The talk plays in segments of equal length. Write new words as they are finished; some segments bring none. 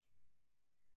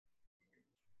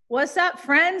What's up,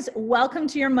 friends? Welcome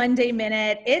to your Monday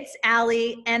Minute. It's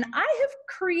Allie, and I have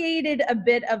created a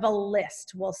bit of a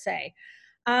list, we'll say.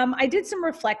 I did some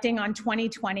reflecting on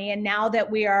 2020, and now that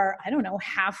we are,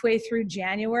 halfway through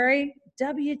January,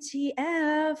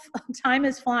 WTF, time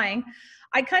is flying.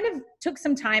 I kind of took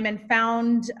some time and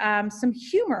found some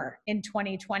humor in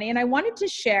 2020, and I wanted to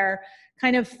share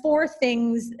kind of 4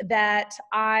 things that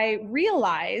I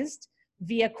realized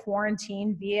via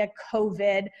quarantine, via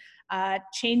COVID,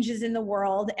 changes in the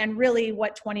world, and really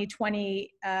what 2020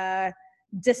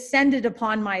 descended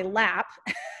upon my lap.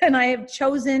 And I have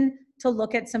chosen to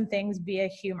look at some things via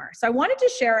humor. So I wanted to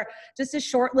share just a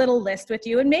short little list with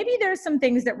you, and maybe there's some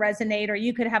things that resonate or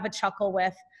you could have a chuckle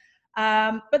with.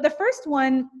 But the first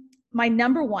one, my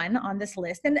number one on this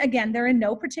list, and again, they're in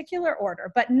no particular order,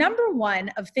 but number one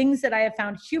of things that I have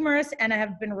found humorous and I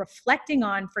have been reflecting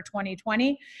on for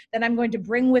 2020 that I'm going to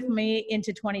bring with me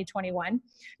into 2021.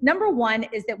 Number one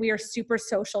is that we are super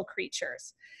social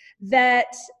creatures,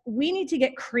 that we need to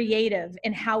get creative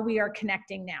in how we are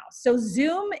connecting now. So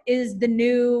Zoom is the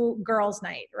new girls'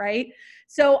 night, right?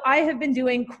 So I have been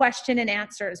doing question and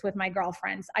answers with my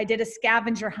girlfriends. I did a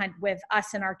scavenger hunt with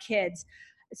us and our kids.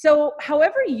 So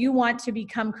however you want to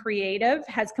become creative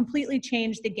has completely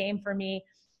changed the game for me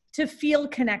to feel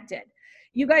connected.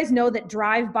 You guys know that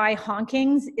drive-by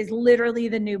honkings is literally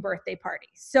the new birthday party.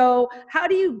 So how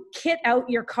do you kit out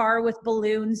your car with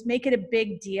balloons, make it a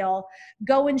big deal,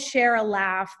 go and share a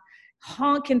laugh,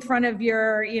 honk in front of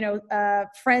your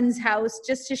friend's house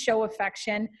just to show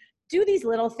affection? Do these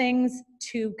little things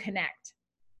to connect.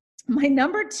 My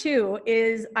number 2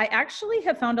 is I actually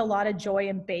have found a lot of joy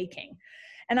in baking.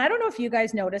 And I don't know if you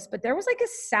guys noticed, but there was like a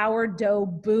sourdough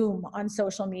boom on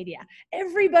social media.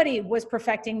 Everybody was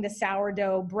perfecting the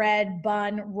sourdough bread,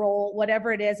 bun, roll,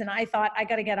 whatever it is. And I thought, I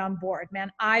got to get on board,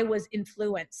 man. I was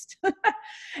influenced.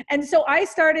 And so I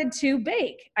started to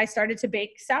bake. I started to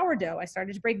bake sourdough. I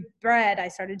started to bake bread. I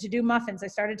started to do muffins. I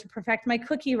started to perfect my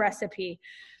cookie recipe.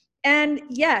 And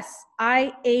yes,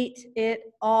 I ate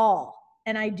it all.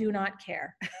 And I do not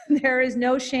care. There is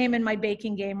no shame in my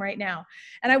baking game right now.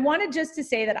 And I wanted just to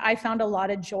say that I found a lot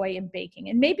of joy in baking.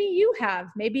 And maybe you have.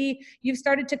 Maybe you've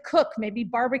started to cook, maybe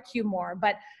barbecue more.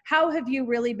 But how have you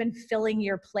really been filling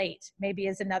your plate? Maybe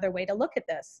is another way to look at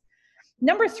this.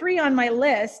 Number 3 on my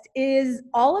list is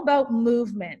all about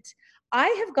movement. I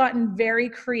have gotten very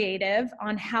creative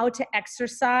on how to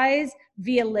exercise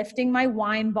via lifting my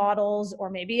wine bottles or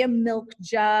maybe a milk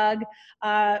jug,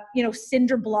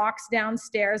 cinder blocks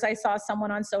downstairs. I saw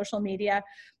someone on social media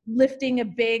lifting a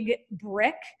big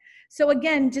brick. So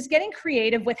again, just getting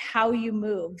creative with how you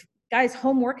move. Guys,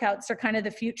 home workouts are kind of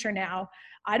the future now.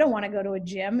 I don't want to go to a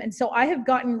gym. And so I have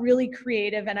gotten really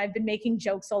creative, and I've been making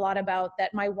jokes a lot about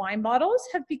that my wine bottles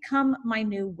have become my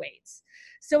new weights.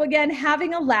 So again,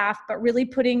 having a laugh, but really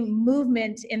putting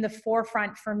movement in the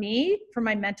forefront for me, for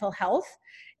my mental health,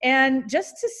 and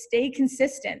just to stay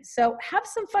consistent. So have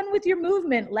some fun with your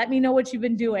movement. Let me know what you've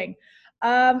been doing.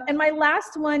 And my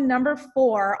last one, number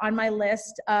 4 on my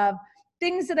list of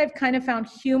things that I've kind of found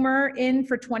humor in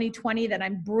for 2020 that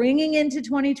I'm bringing into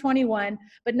 2021.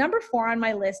 But number 4 on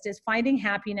my list is finding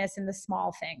happiness in the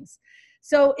small things.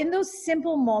 So in those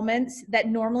simple moments that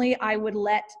normally I would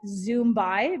let zoom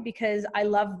by because I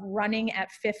love running at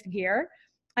 5th gear,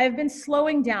 I've been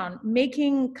slowing down,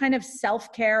 making kind of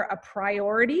self-care a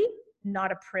priority,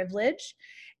 not a privilege,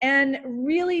 and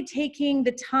really taking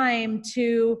the time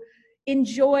to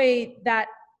enjoy that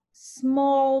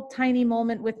small, tiny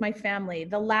moment with my family,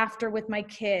 the laughter with my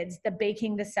kids, the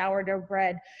baking the sourdough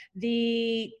bread,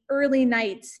 the early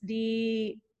nights,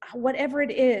 the whatever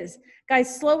it is.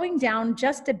 Guys, slowing down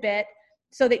just a bit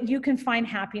so that you can find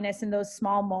happiness in those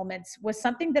small moments was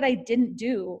something that I didn't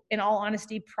do, in all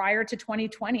honesty, prior to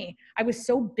 2020. I was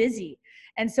so busy.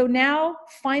 And so now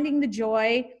finding the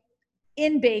joy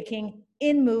in baking,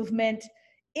 in movement,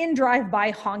 in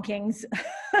drive-by honkings,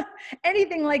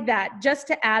 anything like that, just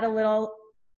to add a little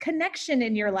connection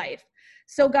in your life.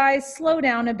 So guys, slow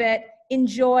down a bit,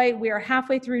 enjoy. We are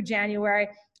halfway through January.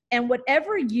 And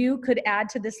whatever you could add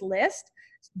to this list,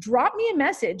 drop me a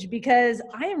message because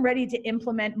I am ready to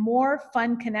implement more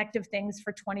fun, connective things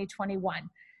for 2021.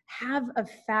 Have a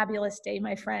fabulous day,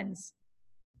 my friends.